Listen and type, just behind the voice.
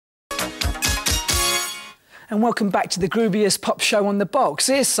And welcome back to the grooviest pop show on the box.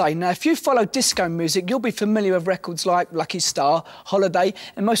 Hearsay. Now, if you follow disco music, you'll be familiar with records like Lucky Star, Holiday,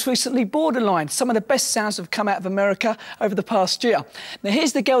 and most recently Borderline. Some of the best sounds have come out of America over the past year. Now,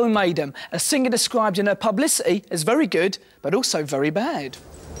 here's the girl who made them. A singer described in her publicity as very good, but also very bad.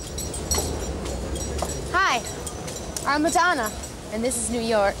 Hi, I'm Madonna, and this is New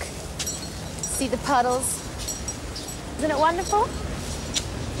York. See the puddles? Isn't it wonderful?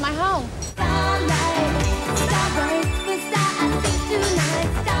 My home.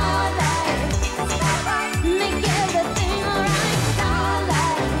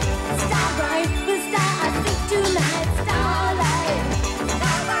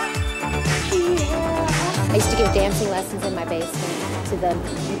 I used to give dancing lessons in my basement to the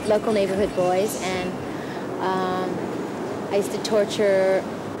local neighborhood boys, and I used to torture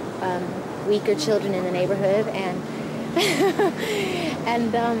weaker children in the neighborhood, and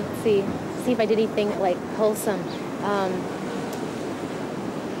see if I did anything like wholesome.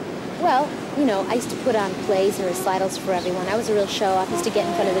 Well, you know, I used to put on plays and recitals for everyone. I was a real show-off. I used to get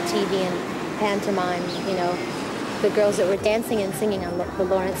in front of the TV and pantomime, you know, the girls that were dancing and singing on the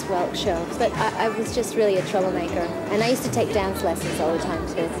Lawrence Welk show. But I was just really a troublemaker. And I used to take dance lessons all the time,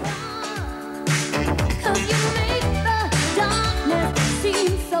 too.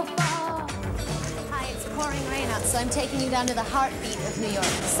 Hi, it's pouring rain out, so I'm taking you down to the heartbeat of New York,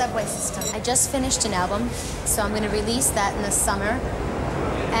 the subway system. I just finished an album, so I'm going to release that in the summer.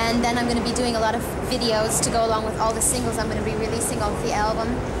 And then I'm going to be doing a lot of videos to go along with all the singles I'm going to be releasing off the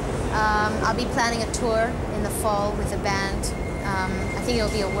album. I'll be planning a tour in the fall with a band. I think it'll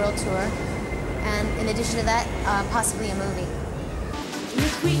be a world tour. And in addition to that, possibly a movie.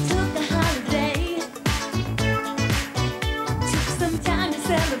 If we took a holiday, took some time to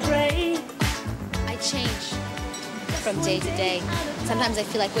celebrate. I change from day to day. Sometimes I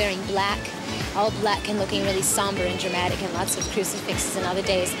feel like wearing black, all black and looking really somber and dramatic and lots of crucifixes, and other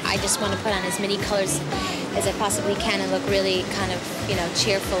days I just want to put on as many colors as I possibly can and look really kind of, you know,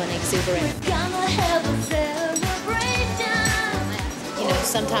 cheerful and exuberant. You know,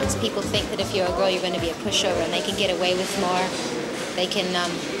 sometimes people think that if you're a girl, you're going to be a pushover and they can get away with more. They can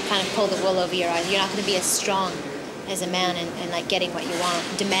kind of pull the wool over your eyes. You're not going to be as strong as a man and like getting what you want,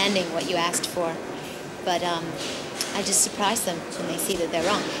 demanding what you asked for. But I just surprise them when they see that they're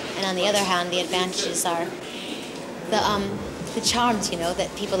wrong. And on the other hand, the advantages are the charms, you know,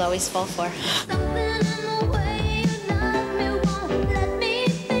 that people always fall for.